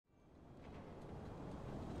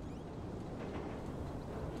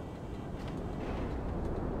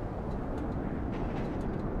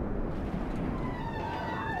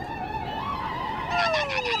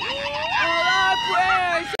our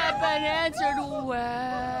prayers have been answered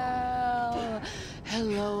well.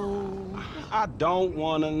 Hello. I don't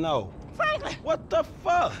want to know. Franklin! What the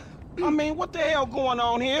fuck? I mean, what the hell going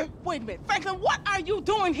on here? Wait a minute. Franklin, what are you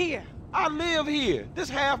doing here? I live here. This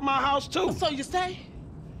half my house, too. So you stay?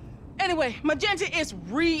 Anyway, Magenta is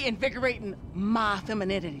reinvigorating my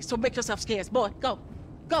femininity. So make yourself scarce. Boy, go.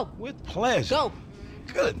 Go. With pleasure. Go.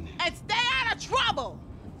 Goodness. And stay out of trouble.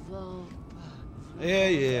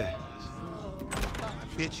 Yeah.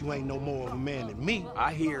 I bet you ain't no more of a man than me.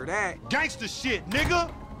 I hear that. Gangsta shit,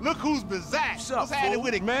 nigga. Look who's bazacked. What's happening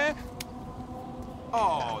with it, man?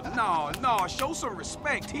 Oh, no. Show some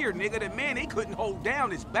respect here, nigga. The man, they couldn't hold down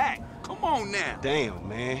his back. Come on now. Damn,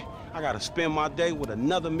 man. I gotta spend my day with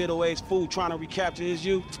another middle-aged fool trying to recapture his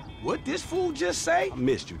youth. What this fool just say? I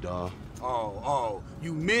missed you, dawg. Oh,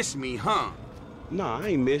 you miss me, huh? Nah, I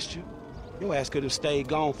ain't missed you. Your ass could have stayed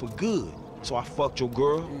gone for good. So I fucked your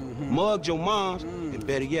girl, mugged your moms, and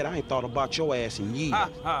better yet, I ain't thought about your ass in years.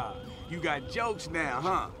 Ha. You got jokes now,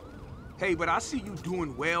 huh? Hey, but I see you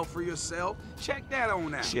doing well for yourself. Check that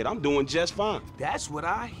on out. Shit, I'm doing just fine. That's what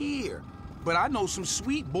I hear. But I know some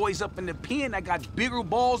sweet boys up in the pen that got bigger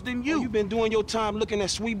balls than you. Oh, you been doing your time looking at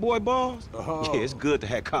sweet boy balls? Oh. Yeah, it's good to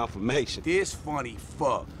have confirmation. This funny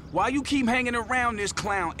fuck. Why you keep hanging around this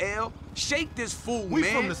clown, L? Shake this fool, We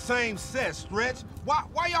man. from the same set, Stretch. Why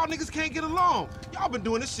y'all niggas can't get along? Y'all been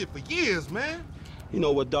doing this shit for years, man. You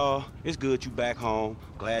know what, dawg? It's good you back home.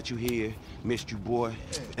 Glad you here. Missed you, boy.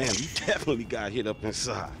 Damn, you definitely got hit up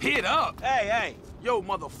inside. Hit up? Hey. Yo,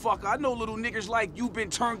 motherfucker, I know little niggas like you been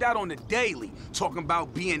turned out on the daily. Talking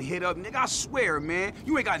about being hit up, nigga, I swear, man.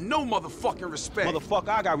 You ain't got no motherfucking respect. Motherfucker,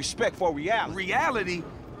 I got respect for reality. Reality?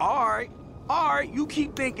 All right, you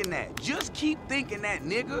keep thinking that. Just keep thinking that,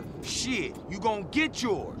 nigga. Shit, you gonna get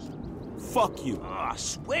yours. Fuck you. I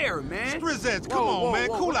swear, man. Strizzets, come on, man.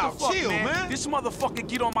 Cool what the out. fuck, Chill, man. This motherfucker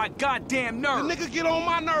get on my goddamn The nerves. nigga get on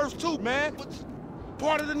my nerves, too, man.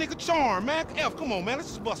 Part of the nigga charm, man. F, come on, man. Let's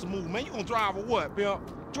just bust a move, man. You gonna drive or what, Bill?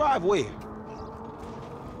 Drive where?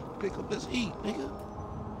 Pick up this heat, nigga.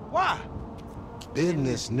 Why?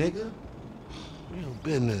 Business, nigga. Real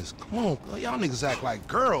business. Come on, y'all niggas act like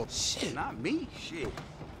girls. Shit. Not me, shit.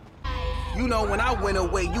 You know, when I went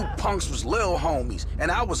away, you punks was little homies,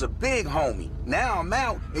 and I was a big homie. Now I'm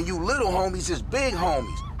out, and you little homies is big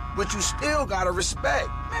homies. But you still gotta respect.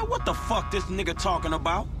 Man, what the fuck this nigga talking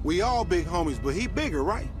about? We all big homies, but he bigger,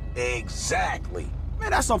 right? Exactly.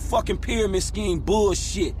 Man, that's some fucking pyramid scheme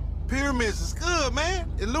bullshit. Pyramids is good, man.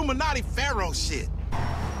 Illuminati pharaoh shit.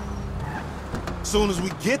 Soon as we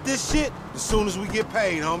get this shit, as soon as we get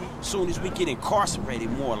paid, homie. Soon as we get incarcerated,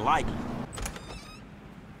 more likely.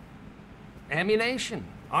 Ammunition.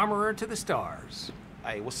 Armorer to the stars.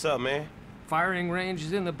 Hey, what's up, man? Firing range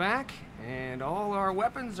is in the back, and all our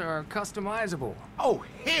weapons are customizable. Oh,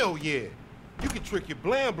 hell yeah. You can trick your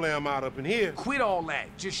blam blam out up in here. Quit all that.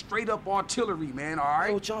 Just straight up artillery, man, all Hey,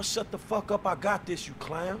 right? would y'all shut the fuck up? I got this, you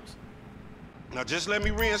clowns. Now just let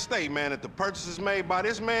me reinstate, man, that the purchases made by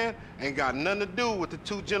this man ain't got nothing to do with the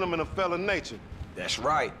two gentlemen of fella nature. That's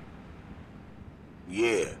right.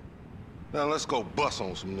 Yeah. Now let's go bust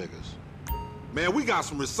on some niggas. Man, we got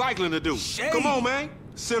some recycling to do. Shade. Come on, man.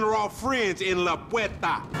 Send her off friends in La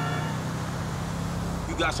Puerta.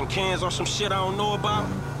 You got some cans or some shit I don't know about?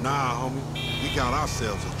 Nah, homie. We got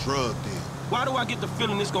ourselves a drug deal. Why do I get the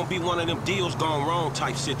feeling this gonna be one of them deals gone wrong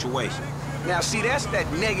type situations? Now, see, that's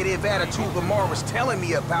that negative attitude Lamar was telling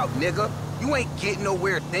me about, nigga. You ain't getting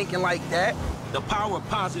nowhere thinking like that. The power of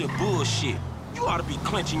positive bullshit. You ought to be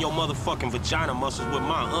clenching your motherfucking vagina muscles with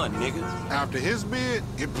my aunt, nigga. After his bid,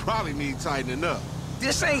 it probably needs tightening up.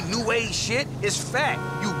 This ain't new age shit. It's fact.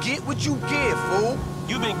 You get what you give, fool.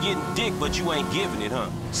 You been getting dick, but you ain't giving it, huh?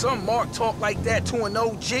 Some Mark talk like that to an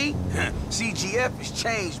OG? CGF has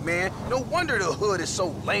changed, man. No wonder the hood is so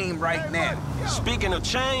lame right now. Speaking of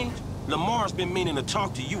change, Lamar's been meaning to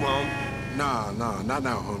talk to you, homie. Nah, not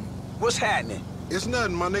now, homie. What's happening? It's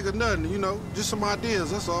nothing, my nigga, nothing, you know. Just some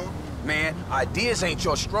ideas, that's all. Man, ideas ain't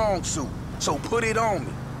your strong suit, so put it on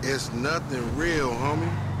me. It's nothing real, homie.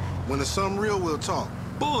 When it's something real, we'll talk.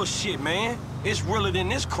 Bullshit, man. It's realer than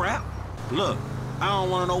this crap. Look, I don't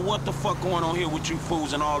want to know what the fuck going on here with you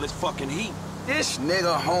fools and all this fucking heat. This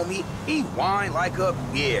nigga, homie, he whine like a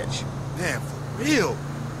bitch. Man, for real.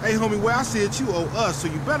 Hey, homie, where I see it, you owe us, so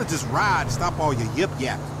you better just ride and stop all your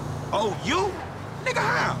yip-yap. Oh, you? Nigga,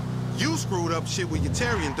 how? You screwed up shit with your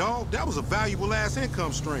Terrian, dog. That was a valuable-ass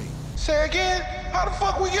income stream. Say again? How the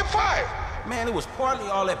fuck we get fired? Man, it was partly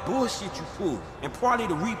all that bullshit you pulled, and partly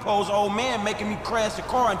the repo's old man making me crash the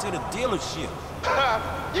car into the dealership.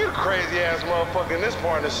 You the crazy-ass motherfucker in this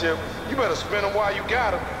partnership. You better spend them while you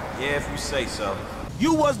got them. Yeah, if you say so.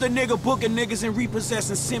 You was the nigga booking niggas and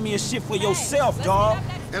repossessing Simeon shit for yourself, dawg.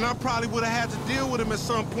 And I probably would have had to deal with him at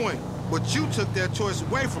some point. But you took that choice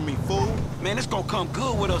away from me, fool. Man, it's gonna come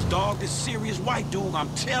good with us, dawg. This serious white dude, I'm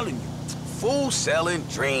telling you. Fools selling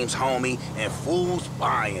dreams, homie, and fools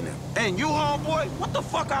buying them. And you, homeboy, what the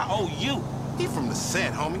fuck I owe you? He from the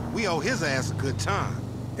set, homie. We owe his ass a good time.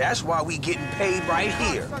 That's why we getting paid right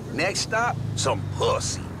here. Next stop, some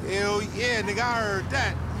pussy. Hell yeah, nigga, I heard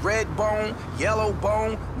that. Red bone, yellow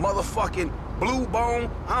bone, motherfucking blue bone.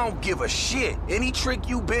 I don't give a shit. Any trick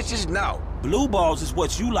you bitches know. Blue balls is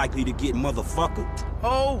what you likely to get, motherfucker.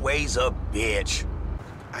 Always a bitch.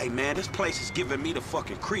 Hey, man, this place is giving me the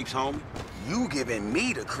fucking creeps, homie. You giving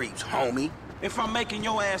me the creeps, homie. If I'm making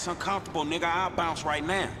your ass uncomfortable, nigga, I'll bounce right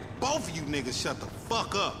now. Both of you niggas shut the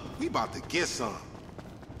fuck up. We about to get some.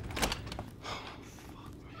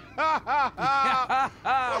 What's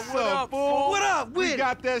up, fool? What up with We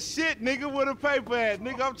got that shit, nigga, with a paper at.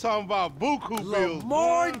 Nigga, I'm talking about buku bills.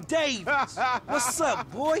 Lamar Davis. What's up,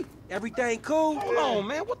 boy? Everything cool? Hold on,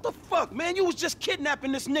 man. What the fuck, man? You was just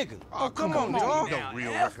kidnapping this nigga. Oh, come on, dog. You don't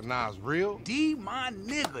real recognize real. D, my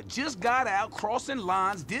nigga, just got out crossing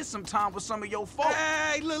lines, did some time with some of your folks.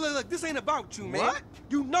 Hey, look, this ain't about you, man. What?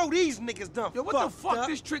 You know these niggas done Yo, what the fucked fuck up.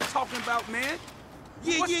 this trick talking about, man?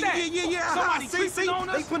 Yeah. Somebody See, creeping on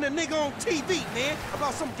us? They putting a nigga on TV, man,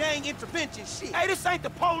 about some gang intervention shit. Hey, this ain't the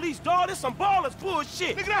police, dawg. This some ballers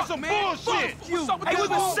bullshit. Nigga, that's some man. bullshit. Fuck you. What's up with Hey, that we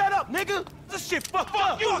was bull? set up, nigga. This shit fucked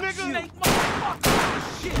up. you, Fuck nigga. Snake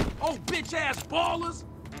motherfucker. Shit. Oh, bitch-ass ballers.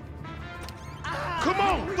 Come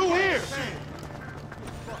on, through here.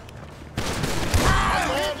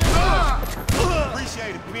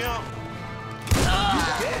 Appreciate it, pimp.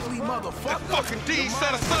 Deadly motherfucker. Fucking D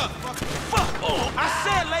set us up. Fuck. Oh, I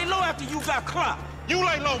said lay low after you got clocked. You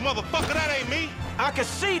lay low, motherfucker. That ain't me. I can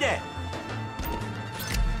see that.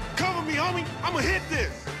 Cover me, homie. I'ma hit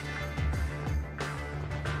this.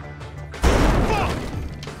 Fuck.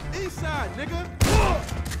 East side, nigga.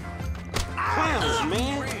 Clowns,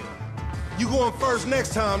 man. You going first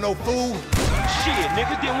next time, no fool. Shit,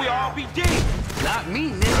 nigga, then we all be dead. Not me,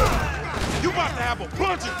 nigga. You about to have a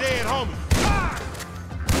bunch of dead homies.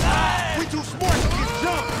 We too smart to get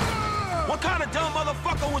jumped. What kind of dumb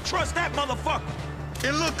motherfucker would trust that motherfucker?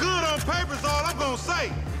 It look good on paper is all I'm gonna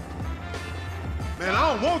say. Man,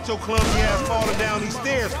 I don't want your clumsy ass falling down these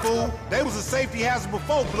stairs, fool. They was a safety hazard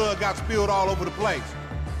before blood got spilled all over the place.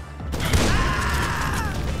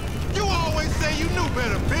 You always say you knew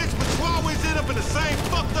better, bitch, but you always end up in the same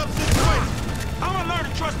fucked up situation. I'm gonna learn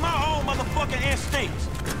to trust my own motherfucking instincts.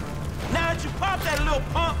 Now that you popped that little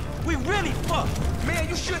pump, we really fucked. Man,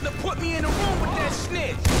 you shouldn't have put me in the room with that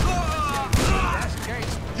snitch. That's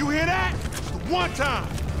gangster. You hear that? It's the one time.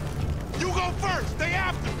 You go first, stay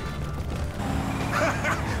after me.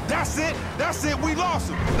 That's it, we lost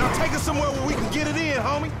him. Now take us somewhere where we can get it in,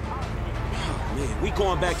 homie. Man, we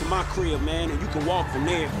going back to my crib, man, and you can walk from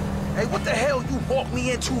there. Hey, what the hell you walked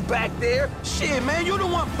me into back there? Shit, man, you the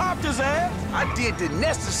one popped his ass. I did the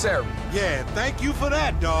necessary. Yeah, thank you for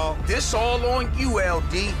that, dawg. This all on you,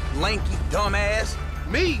 LD, lanky dumbass.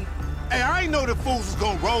 Me? Hey, I ain't know the fools was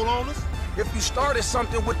gonna roll on us. If you started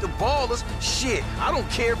something with the ballers, shit, I don't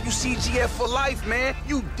care if you CGF for life, man.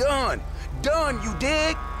 You done. Done, you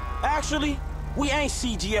dig? Actually, we ain't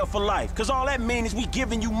CGL for life, cause all that means is we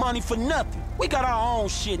giving you money for nothing. We got our own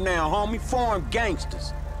shit now, homie, foreign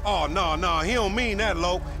gangsters. Oh, no, he don't mean that,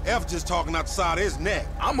 Lo. F just talking out the side of his neck.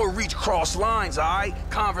 I'ma reach cross lines, alright?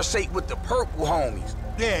 Conversate with the purple homies.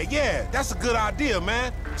 Yeah, that's a good idea,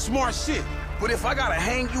 man. Smart shit. But if I gotta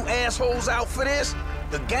hang you assholes out for this,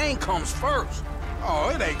 the gang comes first. Oh,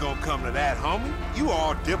 it ain't gonna come to that, homie. You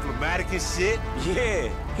all diplomatic and shit. Yeah,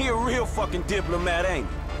 he a real fucking diplomat, ain't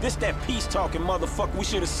he? This that peace-talking motherfucker we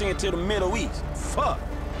should have sent to the Middle East. Fuck.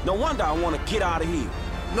 No wonder I want to get out of here.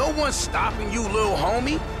 No one's stopping you, little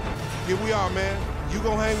homie. Here we are, man. You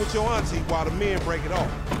gonna hang with your auntie while the men break it off.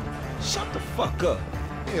 Shut the fuck up.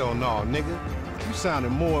 Hell no, nigga. You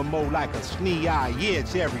sounding more and more like a snee-eye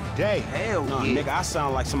itch every day. Hell No, yeah. nigga, I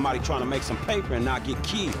sound like somebody trying to make some paper and not get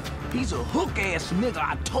killed. He's a hook-ass nigga,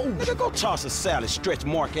 I told you. Nigga, go toss a salad, stretch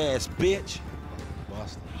mark ass bitch.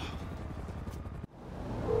 Buster.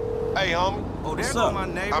 Hey, homie. Oh, there What's go up? my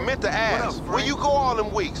neighbor. I meant to ask, What up, where Frank? you go all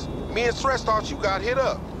them weeks? Me and Stretch thought you got hit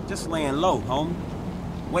up. Just laying low, homie.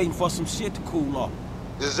 Waiting for some shit to cool off.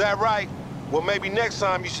 Is that right? Well, maybe next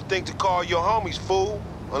time you should think to call your homies, fool.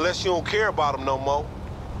 Unless you don't care about them no more.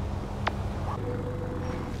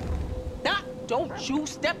 Now, don't you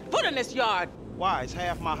step foot in this yard. Why? It's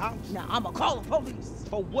half my house. Now, I'ma call the police.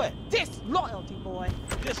 For what? Disloyalty, boy.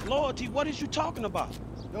 Disloyalty? What is you talking about?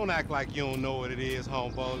 Don't act like you don't know what it is,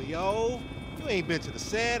 homeboy. Yo, you ain't been to the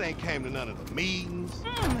set, ain't came to none of the meetings.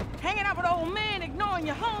 Hanging out with old men, ignoring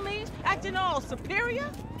your homies, acting all superior?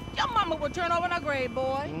 Your mama would turn over in her grave,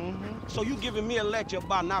 boy. So you giving me a lecture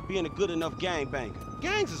about not being a good enough gangbanger?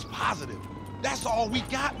 Gangs is positive. That's all we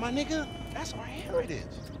got, my nigga. That's our heritage.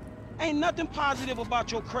 Ain't nothing positive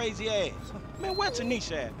about your crazy ass. Man, where's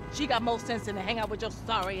Tanisha at? She got more sense than to hang out with your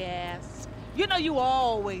sorry ass. You know you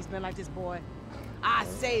always been like this, boy. I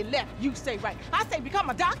say left, you say right. I say become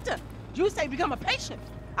a doctor. You say become a patient.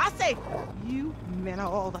 I say you men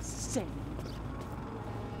are all the same.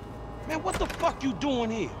 Man, what the fuck you doing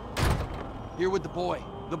here? Here with the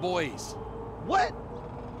boys. What?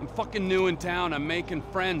 I'm fucking new in town. I'm making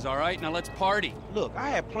friends, all right? Now let's party. Look, I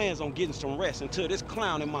had plans on getting some rest until this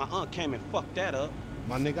clown and my aunt came and fucked that up.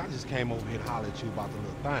 My nigga, I just came over here to holler at you about the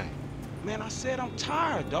little thing. Man, I said I'm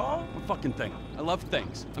tired, dawg. A fucking thing. I love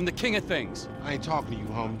things. I'm the king of things. I ain't talking to you,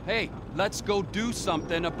 homie. Hey, let's go do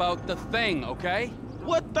something about the thing, okay?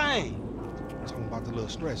 What thing? I'm talking about the little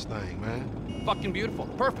stretch thing, man. Fucking beautiful.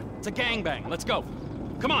 Perfect. It's a gangbang. Let's go.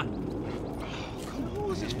 Come on.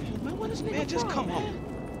 Who is this fool, man? What is nigga Man, just come on.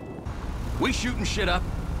 We shooting shit up,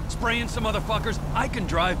 spraying some motherfuckers. I can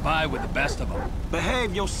drive by with the best of them.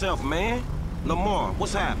 Behave yourself, man. Lamar,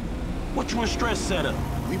 what's happening? What you and Stretch set up?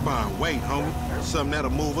 We buying weight, homie. Something that'll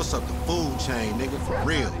move us up the food chain, nigga, for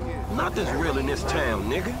real. Not this real in this town,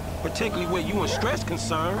 nigga. Particularly where you and Stretch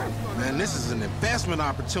concerned. Man, this is an investment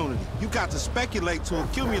opportunity. You got to speculate to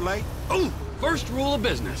accumulate. Ooh, first rule of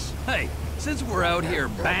business. Hey, since we're out here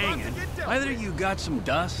banging, either you got some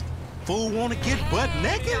dust. Fool wanna get butt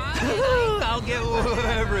naked? I'll get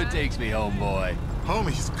wherever it takes me, homeboy.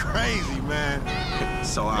 Homie's crazy, man.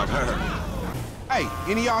 So I've heard. Hey,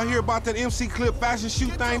 any of y'all hear about that MC Clip fashion shoot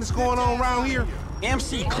thing that's going on around here?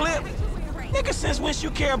 MC Clip? Nigga, since when you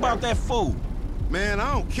care about that fool? Man,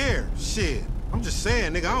 I don't care. Shit. I'm just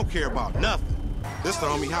saying, nigga, I don't care about nothing. This the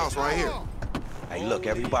homie house right here. Hey, look,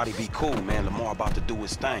 everybody be cool, man. Lamar about to do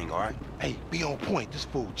his thing, all right? Hey, be on point. This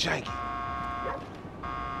fool janky.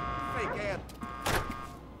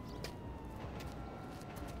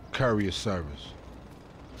 Courier service.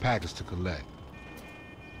 Package to collect.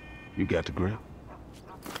 You got the grill?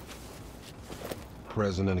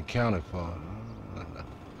 Present and accounted for.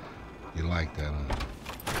 You like that,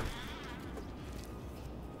 huh?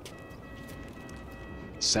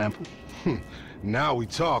 Sample? Now we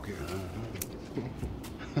talking.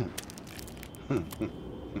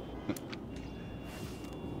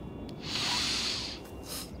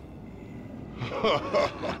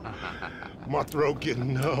 My throat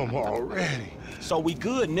getting numb already. So we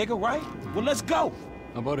good, nigga, right? Well, let's go.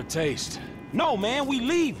 How about a taste? No, man, we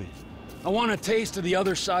leaving. I want a taste of the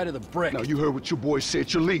other side of the brick. Now, you heard what your boy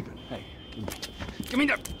said. You're leaving. Hey, give me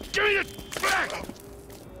the back!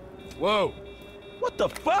 Whoa. What the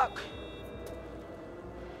fuck?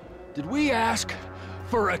 Did we ask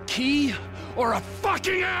for a key or a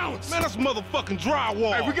fucking ounce? Man, that's motherfucking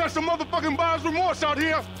drywall. Hey, we got some motherfucking buyer's remorse out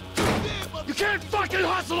here. You can't fucking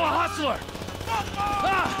hustle a hustler!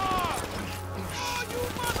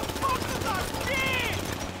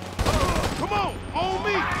 Come on, on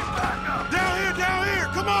me! Down here,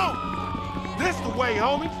 come on! This the way,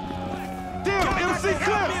 homie. Damn, MC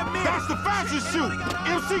Clip! That's the fashion shoot!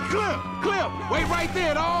 MC Clip! Wait right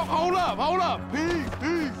there, dog! Hold up!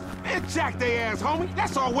 Peace! Man, jack they ass, homie!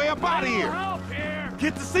 That's our way up out of here!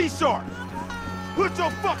 Get the C-sharp! Put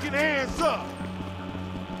your fucking hands up!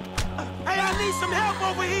 Hey, I need some help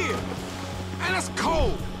over here! Man, that's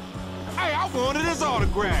cold! Hey, I wanted his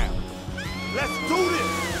autograph! Let's do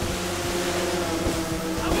this!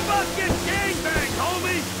 I'm about to get gangbanged,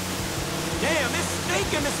 homie! Damn, it's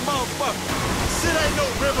stinking this motherfucker. Shit ain't no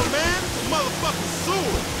river, man. It's a motherfucking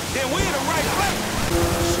sewer. Then we in the right place.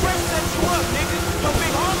 Stretch set you up, nigga. Your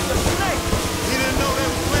big homie's a snake. He didn't know they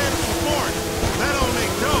was planning for foreign. That don't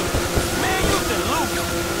make no. Man, you delusional.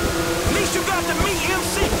 At least you got to meet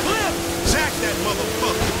MC Clip. Jack that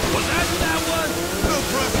motherfucker. Was that what that was? Bill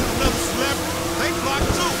Brunson, another celebrity. They blocked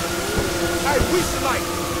too. Hey, we should like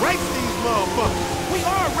race these motherfuckers. We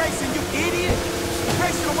are racing, you idiot.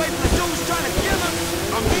 Racing away from the dudes trying to kill us.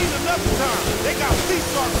 I mean another time. They got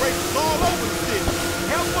C-sharp races all over the city.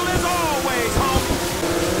 Helpful as always, homie.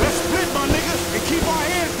 Let's split, my nigga, and keep our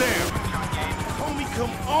heads down. Homie,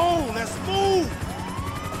 come on. Let's move.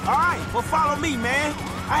 All right, well, follow me, man.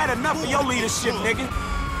 I had enough of your leadership, nigga.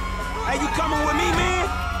 Hey, you coming with me, man?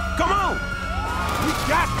 Come on. We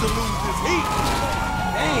got to lose this heat.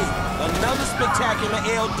 Dang, Another spectacular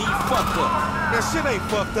LD fucked up. That shit ain't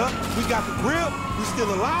fucked up. We got the grip. We still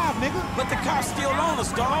alive, nigga. But the cops still on us,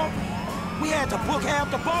 dawg. We had to book half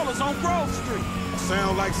the ballers on Grove Street.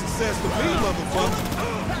 Sound like success to me, motherfucker.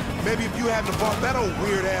 Maybe if you hadn't bought that old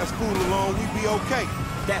weird-ass fool along, we'd be okay.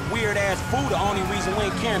 That weird-ass fool the only reason we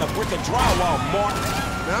ain't carrying a brick of drywall, Mark.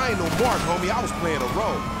 Now, I ain't no Mark, homie. I was playing a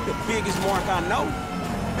role. The biggest Mark I know.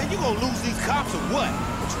 Man, you gonna lose these cops or what?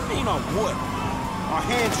 What you mean on what? I'll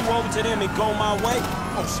hand you over to them and go my way?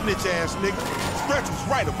 Oh, snitch-ass nigga. Stretch was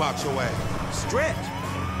right about your ass. Stretch?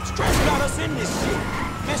 Stretch got us in this shit.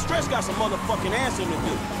 Man, Stretch got some motherfucking answering to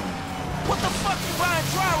do. What the fuck you buying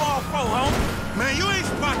drywall for, homie? Man, you ain't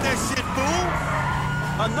spot that shit, fool.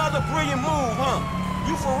 Another brilliant move, huh?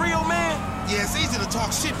 You for real, man? Yeah, it's easy to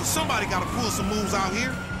talk shit, but somebody gotta pull some moves out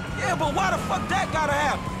here. Yeah, but why the fuck that gotta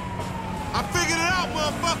happen? I figured it out,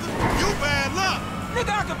 motherfucker. You bad luck. Nigga,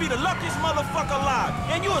 I could be the luckiest motherfucker alive,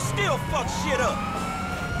 and you'll still fuck shit up.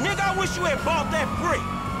 Nigga, I wish you had bought that brick.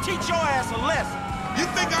 Teach your ass a lesson. You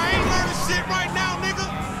think I ain't learning shit right now, nigga?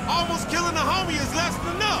 Almost killing a homie is less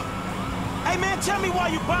than enough. Hey, man, tell me why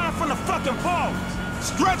you buying from the fucking ballers.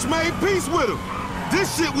 Stretch made peace with him. This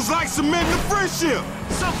shit was like cementing a friendship.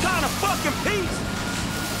 Some kind of fucking peace?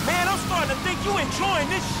 Man, I'm starting to think you enjoying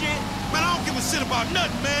this shit. Man, I don't give a shit about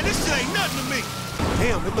nothing, man. This shit ain't nothing to me.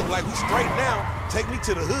 Damn, it look like we straight now. Take me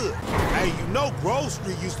to the hood. Hey, you know Grove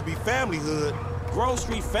Street used to be family hood. Grove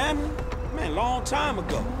Street family? Man, long time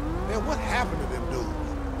ago. Man, what happened to them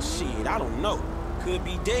dudes? Shit, I don't know. Could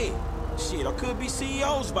be dead. Shit, or could be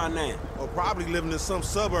CEOs by now. Or probably living in some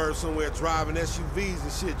suburb somewhere driving SUVs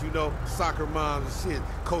and shit, you know, soccer moms and shit,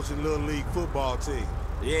 coaching Little League football team.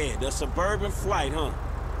 Yeah, the suburban flight, huh?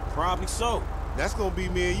 Probably so. That's gonna be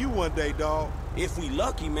me and you one day, dawg. If we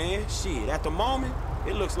lucky, man. Shit, at the moment,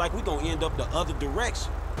 it looks like we gonna end up the other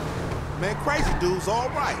direction. Man, crazy dude's all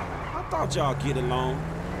right. I thought y'all get along.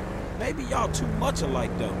 Maybe y'all too much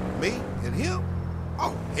alike, though. Me and him?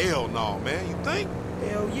 Oh, hell no, man. You think?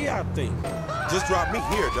 Hell yeah, I think. Just drop me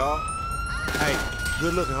here, dawg. Hey,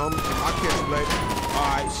 good looking, homie. I'll catch you later.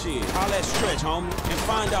 All right, shit. Holla at Stretch, homie, and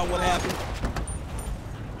find out what happened.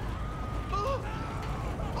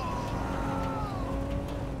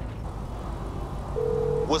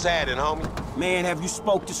 What's happening, homie? Man, have you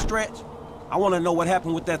spoke to Stretch? I want to know what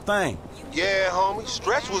happened with that thing. Yeah, homie.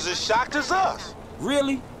 Stretch was as shocked as us.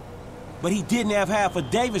 Really? But he didn't have half of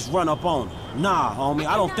Davis run up on him. Nah, homie,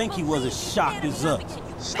 I don't think he was as shocked as us.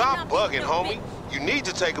 Stop bugging, homie. You need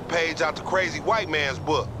to take a page out the crazy white man's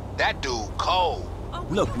book. That dude cold.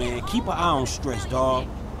 Look, man, keep an eye on Stretch, dawg.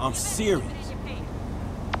 I'm serious.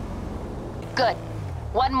 Good.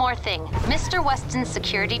 One more thing. Mr. Weston's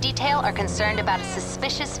security detail are concerned about a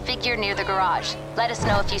suspicious figure near the garage. Let us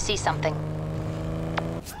know if you see something.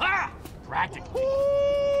 Ha! Practically.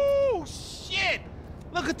 Ooh, shit!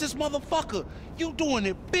 Look at this motherfucker. You doing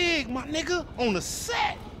it big, my nigga, on the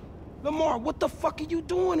set. Lamar, what the fuck are you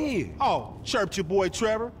doing here? Oh, chirped your boy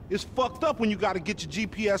Trevor. It's fucked up when you gotta get your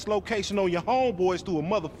GPS location on your homeboys through a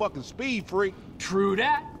motherfucking speed freak. True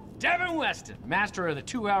that. Devin Weston, master of the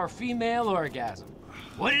 2-hour female orgasm.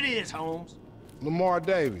 What it is, Holmes? Lamar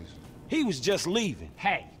Davies. He was just leaving.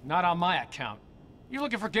 Hey, not on my account. You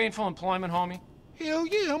looking for gainful employment, homie? Hell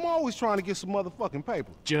yeah, I'm always trying to get some motherfucking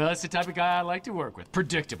paper. Just the type of guy I like to work with.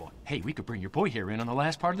 Predictable. Hey, we could bring your boy here in on the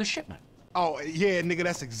last part of the shipment. Oh, yeah, nigga,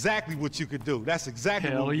 that's exactly what you could do. That's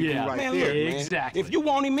exactly what you do right man, there. Look, man, exactly. if you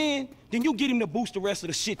want him in, then you get him to boost the rest of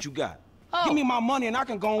the shit you got. Give me my money and I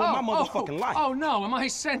can go on with my motherfucking life. Oh, no, am I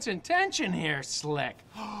sensing tension here, Slick?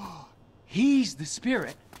 He's the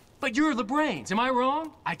spirit, but you're the brains. Am I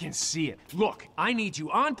wrong? I can see it. Look, I need you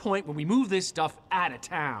on point when we move this stuff out of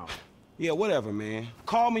town. Yeah, whatever, man.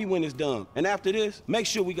 Call me when it's done. And after this, make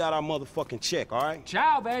sure we got our motherfucking check, all right?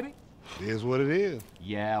 Ciao, baby. It is what it is.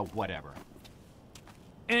 Yeah, whatever.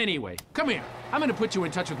 Anyway, come here. I'm gonna put you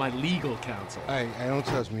in touch with my legal counsel. Hey, don't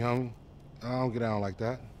touch me, homie. I don't get down like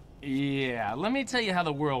that. Yeah, let me tell you how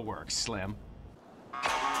the world works, Slim.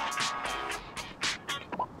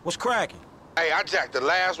 What's cracking? Hey, I jacked the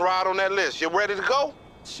last ride on that list. You ready to go?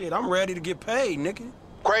 Shit, I'm ready to get paid, nigga.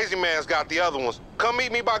 Crazy Man's got the other ones. Come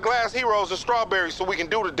meet me by Glass Heroes and Strawberries so we can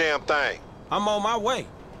do the damn thing. I'm on my way.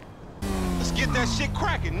 Let's get that shit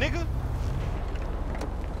cracking, nigga.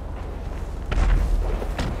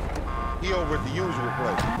 He over at the usual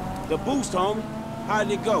place. The boost, homie.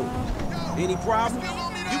 How'd it go? Any problem?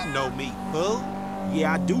 You know me, fool.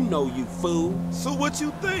 Yeah, I do know you, fool. So what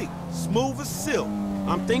you think? Smooth as silk.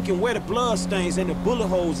 I'm thinking where the blood stains and the bullet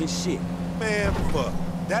holes and shit. Man, fuck.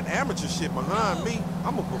 That amateur shit behind me,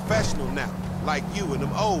 I'm a professional now. Like you and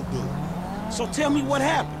them old dudes. So tell me what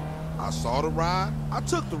happened. I saw the ride, I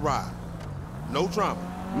took the ride. No drama.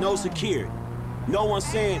 No security. No one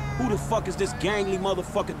saying, who the fuck is this gangly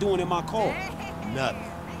motherfucker doing in my car? Nothing.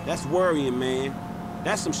 That's worrying, man.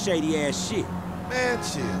 That's some shady ass shit. Man,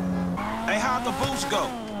 chill. Hey, how'd the boost go?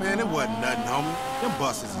 Man, it wasn't nothing, homie. Them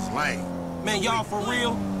buses is lame. Man, y'all for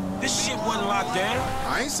real? This shit wasn't locked down?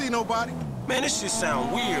 I ain't see nobody. Man, this shit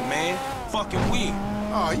sound weird, man. Fucking weird.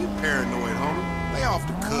 Oh, you paranoid, homie. Lay off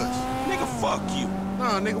the cuss. Nigga, fuck you.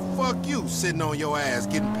 Nah, nigga, fuck you, sitting on your ass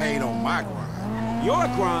getting paid on my grind. Your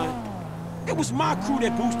grind? It was my crew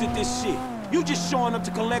that boosted this shit. You just showing up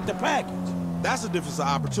to collect the package. That's a difference of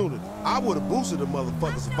opportunity. I would've boosted the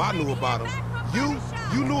motherfuckers if I knew about them.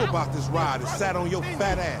 You knew about this ride and sat on your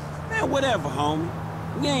fat ass. Man, whatever, homie.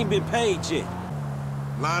 We ain't been paid yet.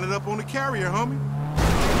 Line it up on the carrier, homie.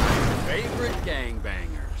 Favorite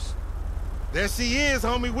gangbangers. There she is,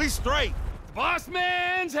 homie. We straight. Boss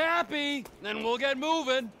man's happy, then we'll get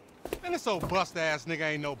moving. Man, this old bust-ass nigga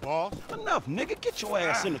ain't no boss. Enough, nigga. Get your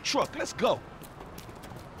ass in the truck. Let's go.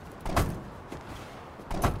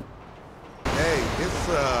 Hey, it's,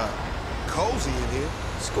 cozy in here.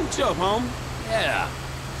 Scooch up, homie. Yeah,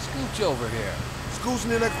 scooch over here.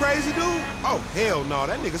 Scooching in that crazy dude? Oh, hell no,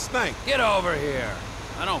 that nigga stink. Get over here.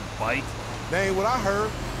 I don't bite. That ain't what I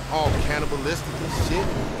heard. All cannibalistic and shit.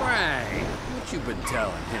 Frank, what you been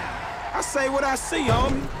telling him? I say what I see,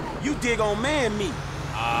 homie. You dig on man meat.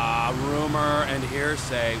 Rumor and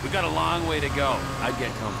hearsay. We got a long way to go. I'd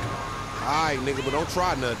get comfortable. All right, nigga, but don't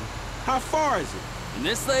try nothing. How far is it? And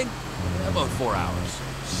this thing? About 4 hours.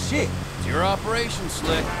 Shit. It's your operation,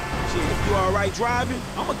 Slick. Shit, if you all right driving,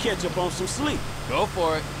 I'ma catch up on some sleep. Go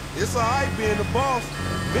for it. It's all right being the boss.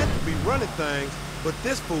 Meant to be running things, but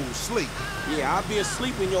this fool's sleep. Yeah, I'll be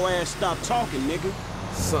asleep when your ass stop talking, nigga.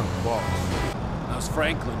 Son of a boss. How's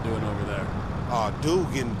Franklin doing over there? Aw,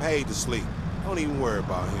 dude getting paid to sleep. Don't even worry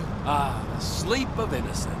about him. The sleep of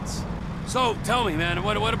innocence. So, tell me, man,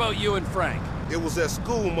 what about you and Frank? It was at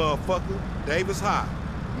school, motherfucker. Davis High.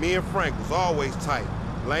 Me and Frank was always tight.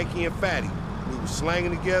 Lanky and fatty. We was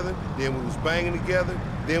slanging together, then we was banging together,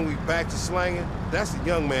 then we back to slanging. That's a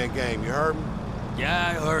young man game, you heard me? Yeah,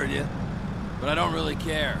 I heard you. But I don't really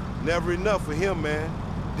care. Never enough for him, man.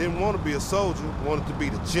 Didn't want to be a soldier, wanted to be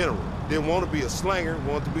the general. Didn't want to be a slanger,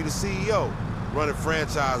 wanted to be the CEO. Running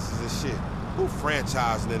franchises and shit. Who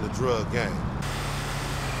franchising in the drug game?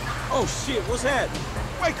 Oh shit, what's happening?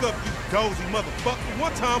 Wake up, you dozy motherfucker.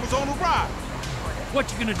 One time was on the ride.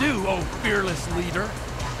 What you gonna do, oh fearless leader?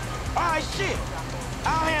 All right, shit.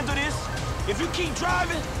 I'll handle this. If you keep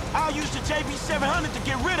driving, I'll use the JB700 to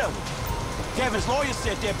get rid of it. Kevin's lawyer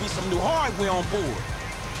said there'd be some new hardware on board.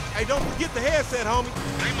 Hey, don't forget the headset, homie.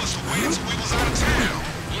 They must have waited till we was out of town.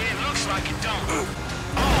 Yeah, it looks like it don't.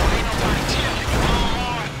 Oh, ain't nobody telling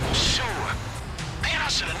you, sure. Man, I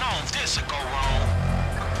should have known this would go wrong.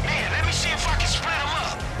 Man, let me see if I can spread them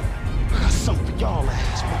up. I got something for y'all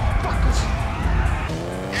ass motherfuckers.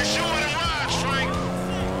 It's you and the rides, Frank.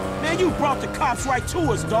 Man, you brought the cops right to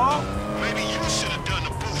us, dawg. Maybe you should have done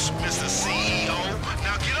the boost, Mr. CEO.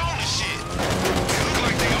 Now get on the shit. You look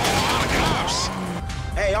like they owe a lot of cops.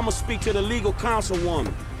 Hey, I'ma speak to the legal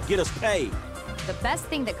councilwoman. Get us paid. The best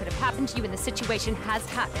thing that could have happened to you in this situation has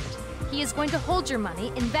happened. He is going to hold your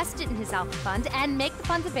money, invest it in his Alpha Fund, and make the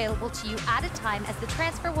funds available to you at a time as the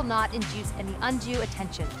transfer will not induce any undue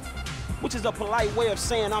attention. Which is a polite way of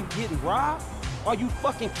saying I'm getting robbed? Are you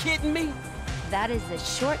fucking kidding me? That is a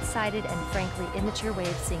short-sighted and frankly immature way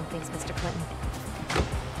of seeing things, Mr. Clinton.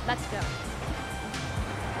 Let's go.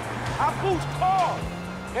 I boost cars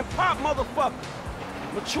and pop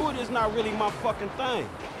motherfuckers. Maturity is not really my fucking thing.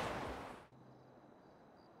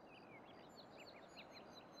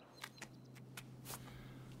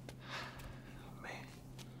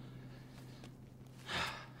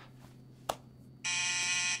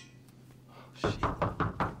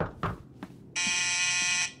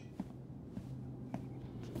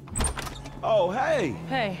 Oh, hey.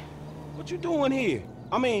 Hey. What you doing here?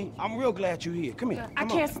 I mean, I'm real glad you're here. Come here. I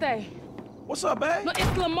can't stay. What's up, babe? No,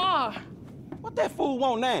 it's Lamar. What that fool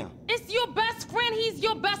want now? It's your best friend. He's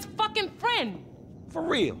your best fucking friend. For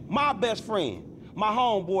real. My best friend. My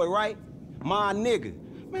homeboy, right? My nigga.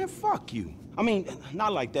 Man, fuck you. I mean,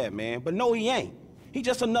 not like that, man. But no, he ain't. He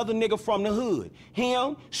just another nigga from the hood.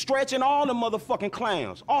 Him, stretching all the motherfucking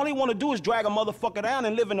clowns. All he wanna do is drag a motherfucker down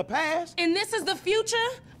and live in the past. And this is the future?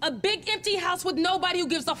 A big empty house with nobody who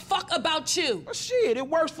gives a fuck about you. Well, shit, it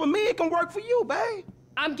works for me, it can work for you, babe.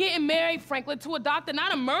 I'm getting married, Franklin, to a doctor,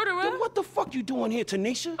 not a murderer. Then what the fuck you doing here,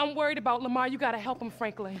 Tanisha? I'm worried about Lamar. You gotta help him,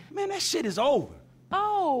 Franklin. Man, that shit is over.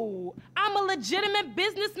 Oh, I'm a legitimate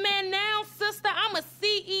businessman now, sister. I'm a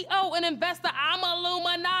CEO, an investor. I'm a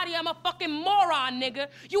Illuminati. I'm a fucking moron, nigga.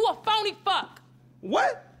 You a phony fuck.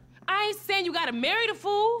 What? I ain't saying you gotta marry the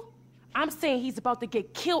fool. I'm saying he's about to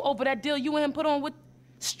get killed over that deal you and him put on with...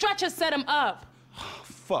 Stretcher set him up.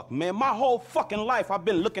 Fuck, man. My whole fucking life I've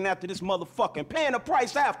been looking after this motherfucker and paying the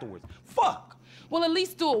price afterwards. Fuck. Well, at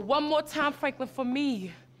least do it one more time, Franklin, for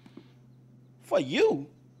me. For you?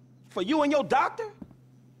 For you and your doctor?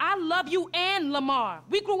 I love you and Lamar.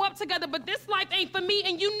 We grew up together, but this life ain't for me,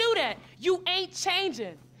 and you knew that. You ain't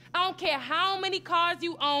changing. I don't care how many cars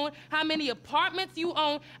you own, how many apartments you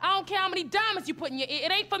own. I don't care how many diamonds you put in your ear.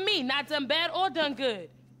 It ain't for me, not done bad or done good.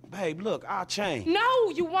 Babe, look, I'll change. No,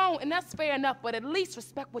 you won't, and that's fair enough, but at least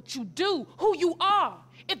respect what you do, who you are.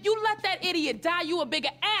 If you let that idiot die, you a bigger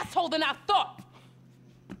asshole than I thought.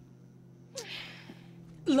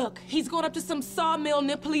 Look, he's going up to some sawmill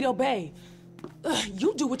near Paleto Bay.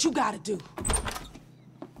 You do what you gotta do.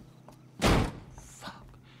 Fuck.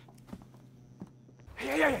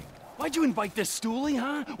 Hey. Why'd you invite this stoolie,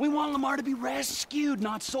 huh? We want Lamar to be rescued,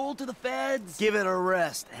 not sold to the feds. Give it a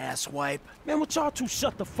rest, asswipe. Man, would y'all two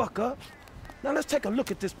shut the fuck up? Now let's take a look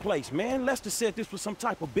at this place, man. Lester said this was some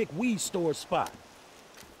type of big weed store spot.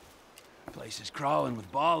 Place is crawling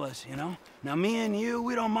with ballers, you know? Now, me and you,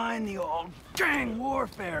 we don't mind the old gang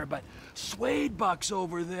warfare, but Suede Buck's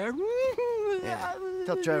over there. Yeah,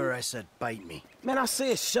 tell Trevor I said bite me. Man, I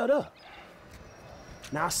said shut up.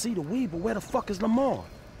 Now, I see the weed, but where the fuck is Lamar?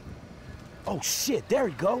 Oh, shit, there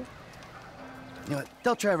he go. You know what?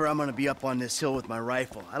 Tell Trevor I'm gonna be up on this hill with my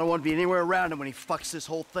rifle. I don't want to be anywhere around him when he fucks this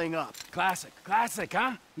whole thing up. Classic,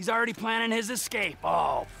 huh? He's already planning his escape.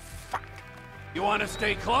 Oh, fuck. You want to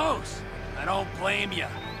stay close? I don't blame you.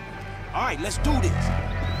 All right, let's do this.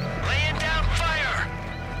 Laying down fire!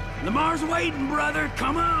 Lamar's waiting, brother.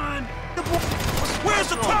 Come on. Where's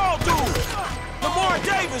the tall dude? Lamar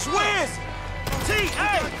Davis, where's he?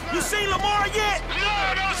 Hey, you seen Lamar yet?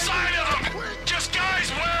 No sign of him! Just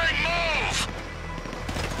guys wearing mauve!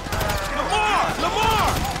 Lamar!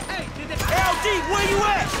 Hey, LD, where you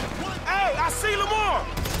at? Hey, I see Lamar!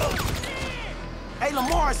 Hey,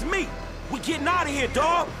 Lamar, it's me. We getting out of here,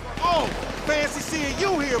 dog. Oh, fancy seeing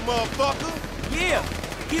you here, motherfucker. Yeah,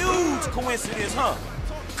 huge coincidence, huh?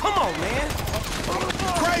 Come on, man.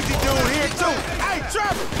 Crazy dude here, too. Hey,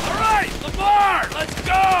 Trevor! All right, Lamar, let's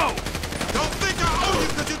go! Don't think I owe you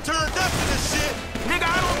because you turned up to this shit. Nigga,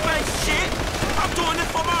 I don't think shit. I'm doing this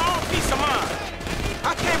for my own peace of mind.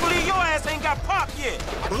 I can't believe your ass ain't got popped yet.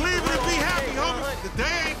 Believe it and be happy, homie. The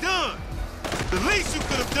day ain't done. The least you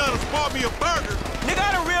could have done is bought me a burger. Nigga,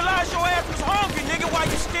 I didn't realize your ass was hungry, nigga, while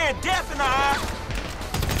you staring death in the eye.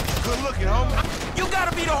 Good looking, homie. You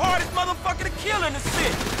gotta be the hardest motherfucker to kill in the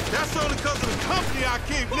city. That's only because of the company I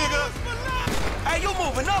keep, nigga. Hey, you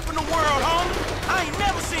moving up in the world, homie. I ain't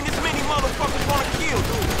never seen this many motherfuckers wanna kill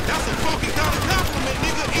you. That's a funky kind of compliment,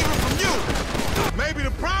 nigga, even from you. Maybe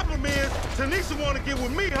the problem is Tanisha wanna get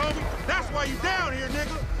with me, homie. That's why you down here,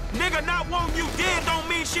 nigga. Nigga, not wanting you dead don't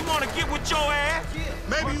mean she wanna get with your ass.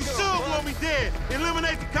 Maybe you should want me dead.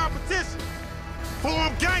 Eliminate the competition.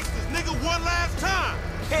 Form gangsters, nigga, one last time.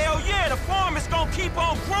 Hell yeah, the farm is gonna keep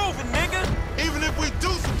on grooving, nigga. Even if we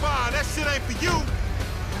do survive, that shit ain't for you.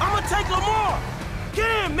 I'ma take Lamar.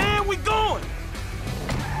 Get in, man, we going.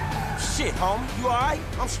 Shit, homie, you all right?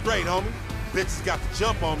 I'm straight, homie. Bitches got the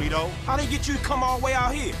jump on me, though. How they get you to come all the way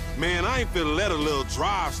out here? Man, I ain't finna let a little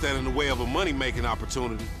drive stand in the way of a money-making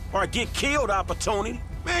opportunity. Or a get killed opportunity.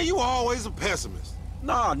 Man, you always a pessimist.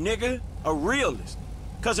 Nah, nigga, a realist.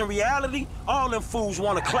 Cause in reality, all them fools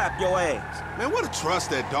wanna clap your ass. Man, what a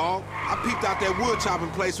trust that dog. I peeped out that wood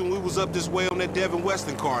chopping place when we was up this way on that Devin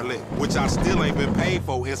Weston car lit, which I still ain't been paid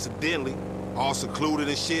for, incidentally. All secluded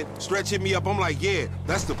and shit. Stretch hit me up, I'm like, yeah,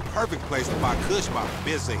 that's the perfect place to buy kush by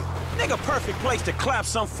busy. Nigga, perfect place to clap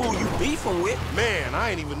some fool you beefing with. Man,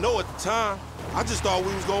 I ain't even know at the time. I just thought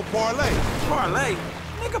we was gonna parlay. Parlay?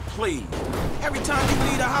 Nigga, please. Every time you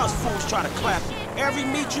leave the house, fools try to clap you. Every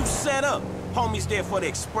meet you set up, homies there for the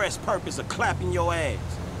express purpose of clapping your ass.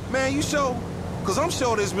 Man, you sure? Cause I'm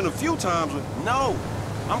sure there's been a few times when... No,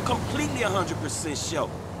 I'm completely 100% sure.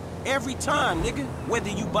 Every time, nigga. Whether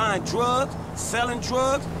you buying drugs, selling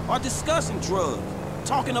drugs, or discussing drugs.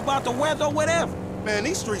 Talking about the weather or whatever. Man,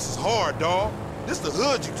 these streets is hard, dawg. This the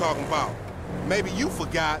hood you talking about. Maybe you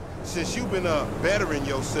forgot, since you've been bettering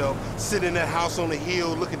yourself, sitting in that house on the hill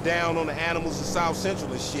looking down on the animals in South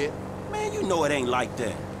Central and shit. Man, you know it ain't like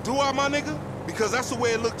that. Do I, my nigga? Because that's the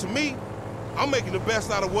way it looked to me. I'm making the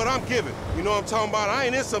best out of what I'm giving. You know what I'm talking about? I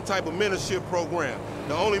ain't in some type of mentorship program.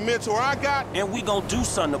 The only mentor I got... And we gonna do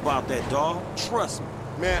something about that, dawg. Trust me.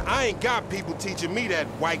 Man, I ain't got people teaching me that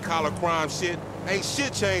white-collar crime shit. Ain't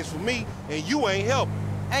shit changed for me, and you ain't helping.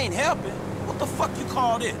 Ain't helping? What the fuck you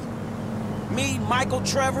call this? Me, Michael,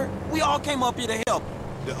 Trevor, we all came up here to help.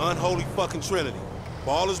 The unholy fucking trinity.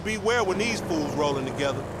 Ballers beware when these fools rolling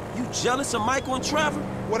together. You jealous of Michael and Trevor?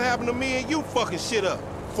 What happened to me and you fucking shit up?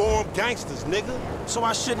 Forum gangsters, nigga. So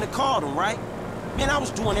I shouldn't have called them, right? Man, I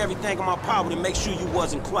was doing everything in my power to make sure you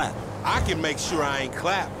wasn't clapped. I can make sure I ain't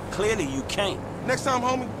clapped. Clearly you can't. Next time,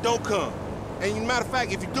 homie, don't come. And matter of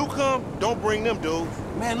fact, if you do come, don't bring them dudes.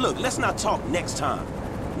 Man, look, let's not talk next time.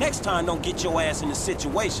 Next time, don't get your ass in the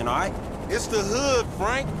situation, all right? It's the hood,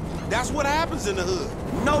 Frank. That's what happens in the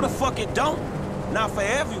hood. No, the fuck it don't. Not for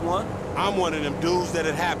everyone. I'm one of them dudes that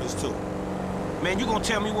it happens to. Man, you gonna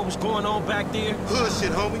tell me what was going on back there? Hood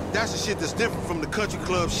shit, homie. That's the shit that's different from the country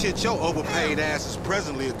club shit your overpaid ass is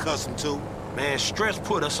presently accustomed to. Man, Stress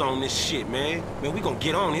put us on this shit, man. Man, we gonna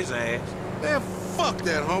get on his ass. Man, fuck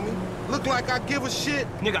that, homie. Look like I give a shit?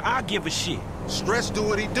 Nigga, I give a shit. Stress do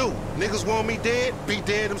what he do. Niggas want me dead, be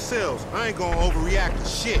dead themselves. I ain't gonna overreact to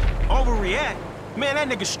shit. Overreact? Man, that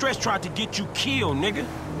nigga Stress tried to get you killed, nigga.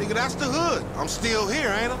 Nigga, that's the hood. I'm still here,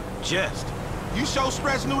 ain't I? Just. You sure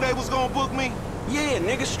Stress knew they was gonna book me? Yeah,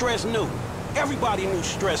 nigga, Stress knew. Everybody knew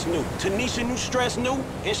Stress knew. Tanisha knew Stress knew,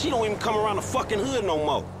 and she don't even come around the fucking hood no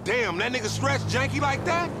more. Damn, that nigga Stress janky like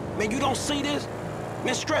that? Man, you don't see this?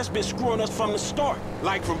 Man, Stress been screwing us from the start.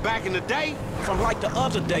 Like from back in the day? From like the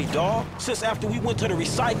other day, dawg. Since after we went to the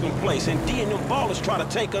recycling place and D and them ballers try to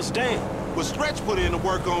take us down. But Stretch put in the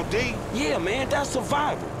work on D. Yeah, man, that's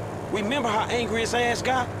survival. Remember how angry his ass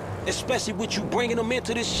got? Especially with you bringing him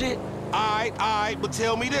into this shit? Alright, but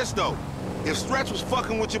tell me this, though. If Stretch was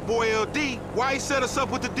fucking with your boy LD, why he set us up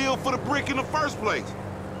with the deal for the brick in the first place?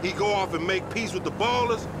 He go off and make peace with the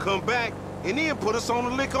ballers, come back, and then put us on the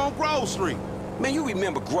lick on Grove Street. Man, you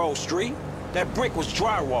remember Grove Street? That brick was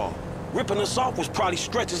drywall. Ripping us off was probably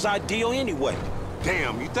Stretch's ideal anyway.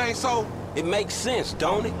 Damn, you think so? It makes sense,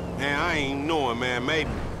 don't it? Man, I ain't knowing, man, maybe.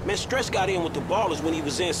 Man, Stretch got in with the ballers when he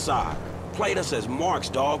was inside. Played us as marks,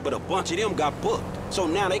 dog, but a bunch of them got booked. So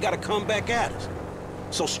now they gotta come back at us.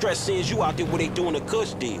 So Stretch sends you out there where they doing a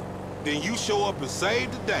Kush deal. Then you show up and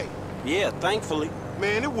save the day. Yeah, thankfully.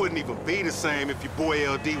 Man, it wouldn't even be the same if your boy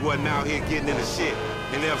LD wasn't out here getting in the shit.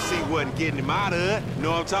 And FC wasn't getting him out of it.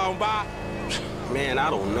 Know what I'm talking about? Man, I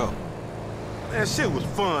don't know. That shit was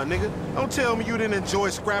fun, nigga. Don't tell me you didn't enjoy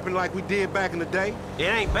scrapping like we did back in the day. It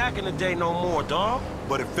ain't back in the day no more, dawg.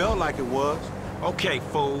 But it felt like it was. Okay,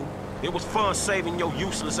 fool. It was fun saving your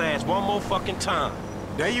useless ass one more fucking time.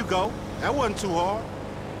 There you go. That wasn't too hard.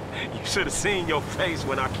 You should have seen your face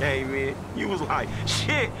when I came in. You was like,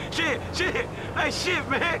 shit. Hey, shit,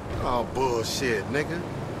 man. Oh, bullshit, nigga.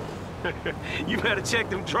 You better check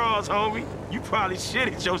them drawers, homie. You probably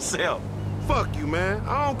shitted yourself. Fuck you, man.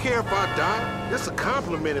 I don't care if I die. It's a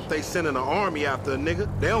compliment if they sending an army after a nigga.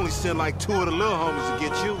 They only send like 2 of the little homies to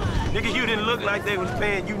get you. Nigga, you didn't look like they was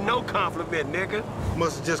paying you no compliment, nigga.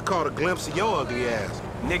 Must have just caught a glimpse of your ugly ass.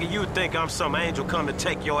 Nigga, you think I'm some angel come to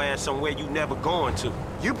take your ass somewhere you never going to.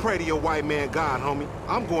 You pray to your white man God, homie.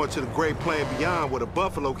 I'm going to the great plain beyond where the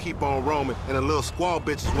buffalo keep on roaming and the little squaw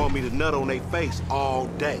bitches want me to nut on their face all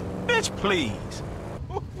day. Bitch, please.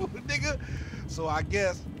 Nigga, so I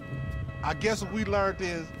guess what we learned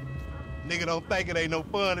is, nigga don't think it ain't no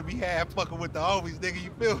fun to be half fucking with the homies, nigga.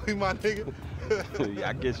 You feel me, my nigga? Yeah,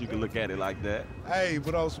 I guess you can look at it like that. Hey,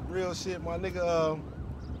 but on some real shit, my nigga,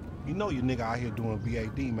 you know your nigga out here doing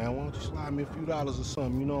BAD, man. Why don't you slide me a few dollars or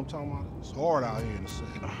something? You know what I'm talking about? It's hard out here in the city.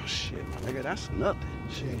 Oh, shit, my nigga, that's nothing.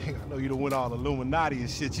 Shit, I know you done went all Illuminati and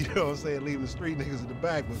shit, you know what I'm saying? Leaving the street niggas in the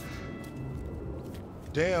back, but...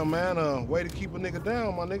 Damn, man, way to keep a nigga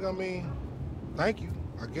down, my nigga. I mean, thank you,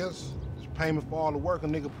 I guess. It's payment for all the work a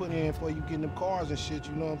nigga put in for you getting them cars and shit,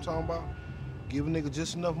 you know what I'm talking about? Give a nigga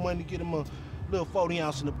just enough money to get him a little 40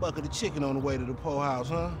 ounce in a bucket of chicken on the way to the po house,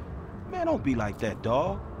 huh? Man, don't be like that,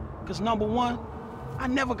 dawg. Cause number one, I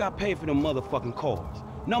never got paid for them motherfucking cars.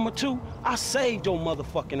 Number two, I saved your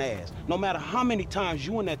motherfucking ass. No matter how many times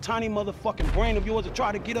you and that tiny motherfucking brain of yours have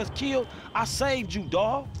tried to get us killed, I saved you,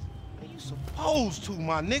 dawg. You supposed to,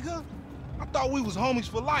 my nigga. I thought we was homies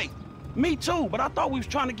for life. Me too, but I thought we was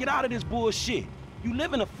trying to get out of this bullshit. You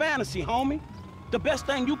live in a fantasy, homie. The best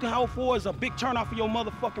thing you can hope for is a big turnout for your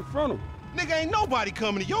motherfucking funeral. Nigga, ain't nobody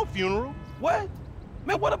coming to your funeral. What?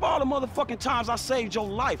 Man, what about all the motherfucking times I saved your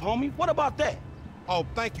life, homie? What about that? Oh,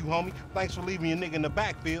 thank you, homie. Thanks for leaving your nigga in the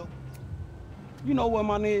backfield. You know what,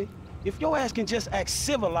 my nigga? If your ass can just act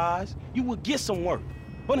civilized, you would get some work.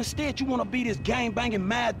 But instead, you want to be this gang-banging,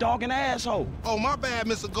 mad-dogging asshole. Oh, my bad,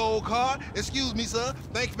 Mr. Gold Card. Excuse me, sir.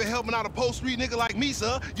 Thank you for helping out a post-street nigga like me,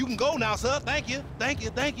 sir. You can go now, sir. Thank you. Thank you.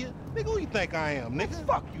 Thank you. Nigga, who you think I am, nigga?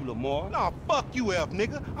 Fuck you, Lamar. Nah, fuck you, F,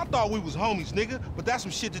 nigga. I thought we was homies, nigga. But that's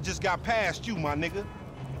some shit that just got past you, my nigga.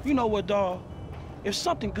 You know what, dawg? If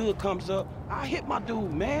something good comes up, I'll hit my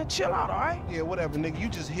dude, man. Chill out, all right? Yeah, whatever, nigga. You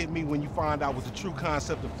just hit me when you find out what the true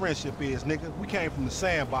concept of friendship is, nigga. We came from the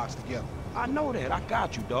sandbox together. I know that. I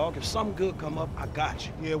got you, dog. If something good come up, I got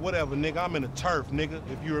you. Yeah, whatever, nigga. I'm in the turf, nigga,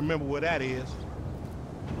 if you remember where that is.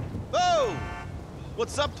 Oh!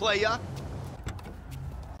 What's up, playa?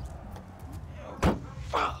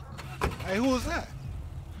 Fuck. Hey, who is that?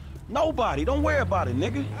 Nobody. Don't worry about it,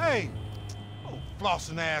 nigga. Hey! Oh,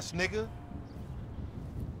 flossing ass nigga.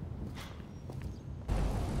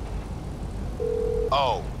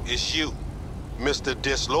 Oh, it's you. Mr.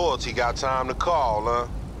 Disloyalty got time to call, huh?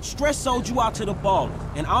 Stress sold you out to the baller,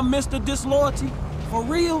 and I'm Mr. Disloyalty? For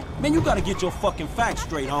real? Man, you gotta get your fucking facts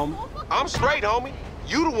straight, homie. I'm straight, homie.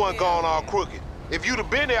 You the one gone all crooked. If you'd have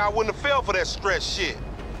been there, I wouldn't have fell for that stress shit.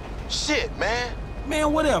 Shit, man.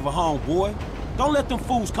 Man, whatever, homeboy. Don't let them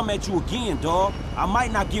fools come at you again, dog. I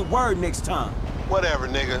might not get word next time. Whatever,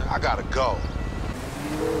 nigga. I gotta go.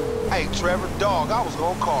 Hey, Trevor, dog, I was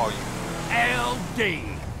gonna call you. LD.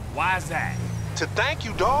 Why's that? To thank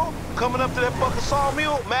you, dog. Coming up to that fucking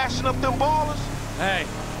sawmill, mashing up them ballers. Hey,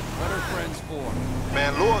 what are friends for?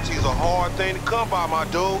 Man, loyalty is a hard thing to come by, my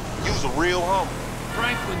dude. You's a real homie.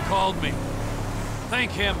 Franklin called me.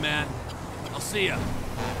 Thank him, man. I'll see ya.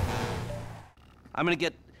 I'm gonna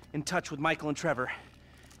get in touch with Michael and Trevor.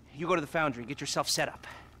 You go to the foundry and get yourself set up.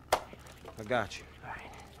 I got you. All right.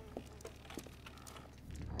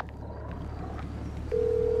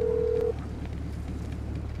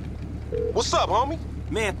 What's up, homie?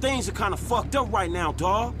 Man, things are kind of fucked up right now,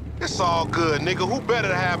 dawg. It's all good, nigga. Who better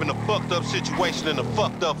to have in a fucked up situation than a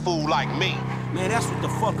fucked up fool like me? Man, that's what the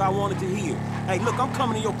fuck I wanted to hear. Hey, look, I'm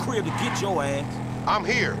coming to your crib to get your ass. I'm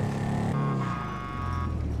here.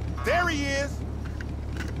 There he is.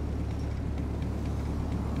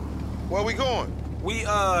 Where we going? We,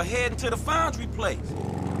 heading to the foundry place.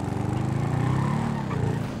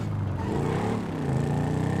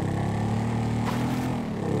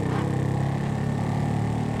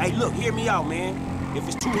 Hey, look, hear me out, man. If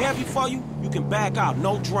it's too heavy for you, you can back out,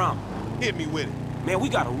 no drama. Hit me with it. Man, we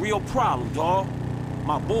got a real problem, dawg.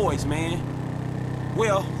 My boys, man.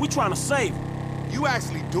 Well, we trying to save them. You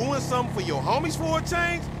actually doing something for your homies for a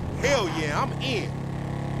change? Hell yeah, I'm in.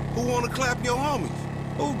 Who wanna clap your homies?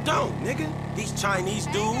 Who don't, nigga? These Chinese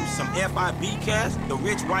dudes, some FIB cats, the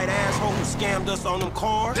rich white asshole who scammed us on them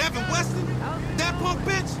cars. Devin Weston? That punk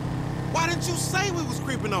bitch? Why didn't you say we was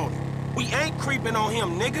creeping on him? We ain't creeping on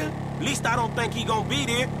him, nigga. At least I don't think he gonna be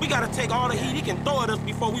there. We gotta take all the heat he can throw at us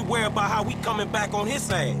before we worry about how we coming back on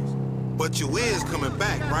his ass. But you is coming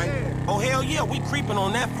back, right? Oh, hell yeah, we creeping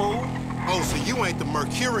on that fool. Oh, so you ain't the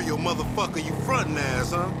mercurial motherfucker you frontin'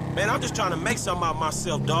 as, huh? Man, I'm just trying to make something out of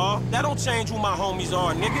myself, dawg. That don't change who my homies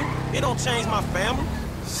are, nigga. It don't change my family.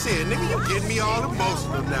 Shit, nigga, you getting me all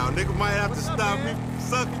emotional now. Nigga might have to stop me from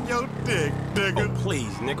sucking your dick, nigga. Oh,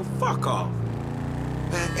 please, nigga, fuck off.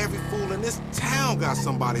 Man, every fool in this town got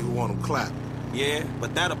somebody who want them clapped. Yeah,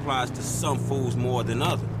 but that applies to some fools more than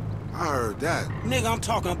others. I heard that. Nigga, I'm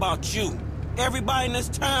talking about you. Everybody in this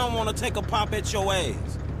town wanna take a pop at your ass.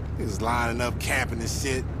 He was lining up, camping and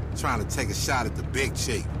shit, trying to take a shot at the big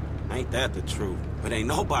chief. Ain't that the truth? But ain't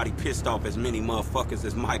nobody pissed off as many motherfuckers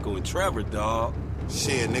as Michael and Trevor, dawg.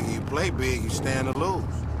 Shit, nigga, you play big, you stand to lose.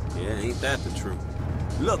 Yeah, ain't that the truth?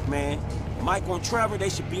 Look, man, Michael and Trevor, they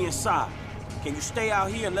should be inside. Can you stay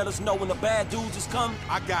out here and let us know when the bad dudes is coming?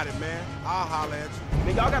 I got it, man. I'll holler at you.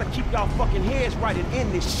 Man, y'all gotta keep y'all fucking heads right and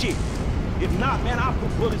end this shit. If not, man, I'll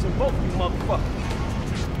put bullets in both of you motherfuckers.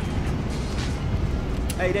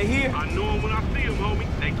 Hey, they here? I know them when I see them, homie.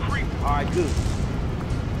 They creep. All right, good.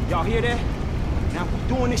 Y'all hear that? Now, if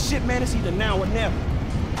we doing this shit, man, it's either now or never.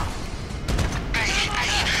 Hey,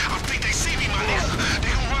 I think they see me, my nigga.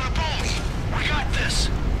 They gonna run up on me. We got this.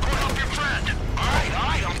 Go help your friend. All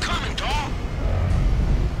right, I'm coming, dawg.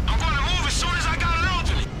 I'm gonna move as soon as I got an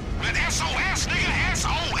opening. But SOS, nigga,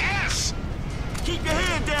 SOS. Keep your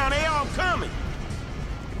head down, they all coming.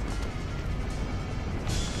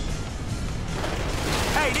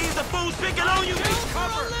 Hey, these the fools picking on you?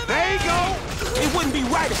 There you go. It wouldn't be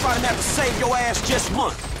right if I didn't have to save your ass just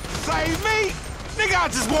once. Save me? Nigga, I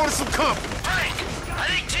just wanted some company. Frank, I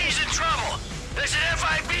think T's in trouble. There's an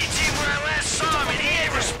FIB team where I last saw him and he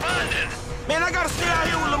ain't responding. Man, I gotta stay out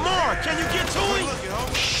here with Lamar. Can you get to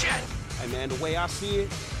him? Shit. Hey, man, the way I see it,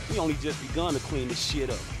 we only just begun to clean this shit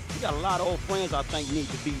up. We got a lot of old friends I think need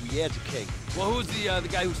to be re-educated. Well, who's the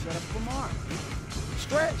guy who set up Lamar?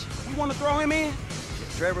 Stretch, you want to throw him in?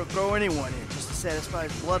 Trevor will throw anyone in just to satisfy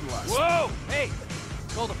his bloodlust. Whoa! Hey!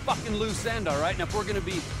 It's called a fucking loose end, all right? And if we're gonna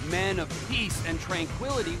be men of peace and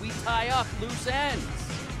tranquility, we tie up loose ends.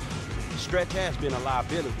 Stretch has been a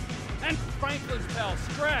liability. And Franklin's pal,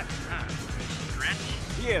 Stretch. Stretch?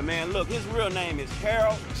 Yeah, man, look, his real name is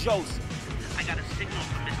Harold Joseph. I got a signal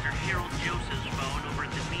from Mr. Harold Joseph's phone over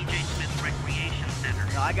at the B.J. Smith Recreation Center.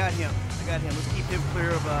 No, I got him. Let's keep him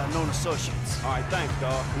clear of known associates. All right, thanks,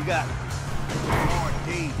 dawg. You got it. Lord,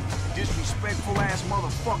 Dave. Disrespectful-ass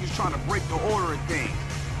motherfuckers trying to break the order of things.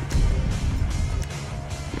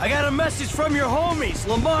 I got a message from your homies,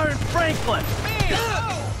 Lamar and Franklin.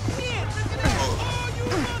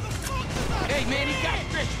 Hey, man, he got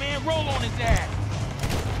Stretch, man. Roll on his ass.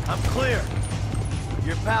 I'm clear.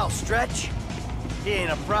 Your pal, Stretch? He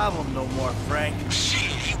ain't a problem no more, Frank. Shit,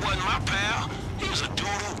 he wasn't my pal. He was a dude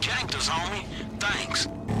who ganked us, homie. Thanks.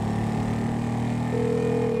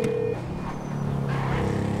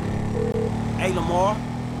 Hey, Lamar,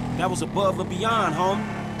 that was above and beyond,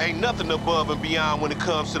 homie. Ain't nothing above and beyond when it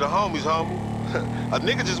comes to the homies, homie. A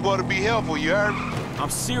nigga just want to be helpful, you heard me?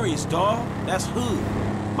 I'm serious, dawg. That's hood.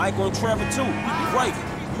 Michael and Trevor, too. Raven,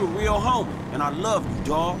 you a real homie, and I love you,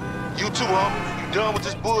 dawg. You too, homie. You done with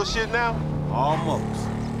this bullshit now? Almost.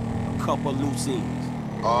 A couple loose ends.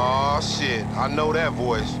 Aw, shit. I know that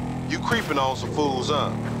voice. You creeping on some fools,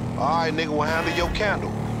 huh? All right, nigga, we'll handle your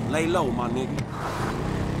candle. Lay low, my nigga.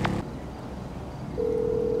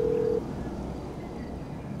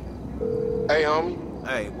 Hey, homie.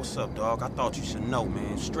 Hey, what's up, dawg? I thought you should know,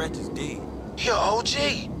 man. Stretch is dead. You're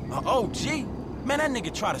OG. OG? Man, that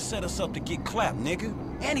nigga tried to set us up to get clapped, nigga.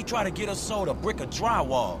 And he tried to get us sold a brick of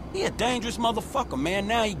drywall. He a dangerous motherfucker, man.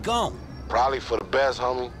 Now he gone. Probably for the best,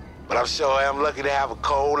 homie. But I'm sure I'm lucky to have a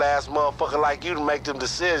cold-ass motherfucker like you to make them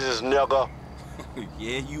decisions, nigga.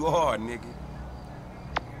 Yeah, you are, nigga.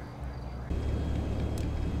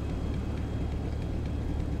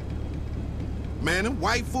 Man, them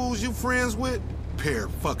white fools you friends with, pair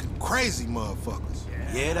of fucking crazy motherfuckers.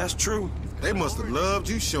 Yeah, that's true. They must have loved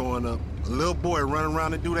you showing up. A little boy running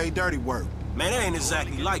around and do their dirty work. Man, it ain't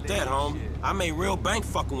exactly like that, homie. I made real bank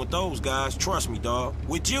fucking with those guys, trust me, dawg.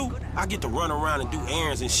 With you, I get to run around and do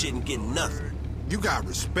errands and shit and get nothing. You got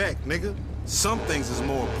respect, nigga. Some things is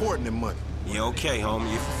more important than money. Yeah, okay,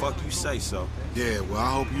 homie, if the fuck you say so. Yeah, well,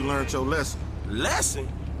 I hope you learned your lesson. Lesson?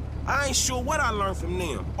 I ain't sure what I learned from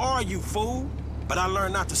them. Are you, fool? But I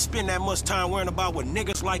learned not to spend that much time worrying about what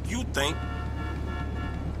niggas like you think.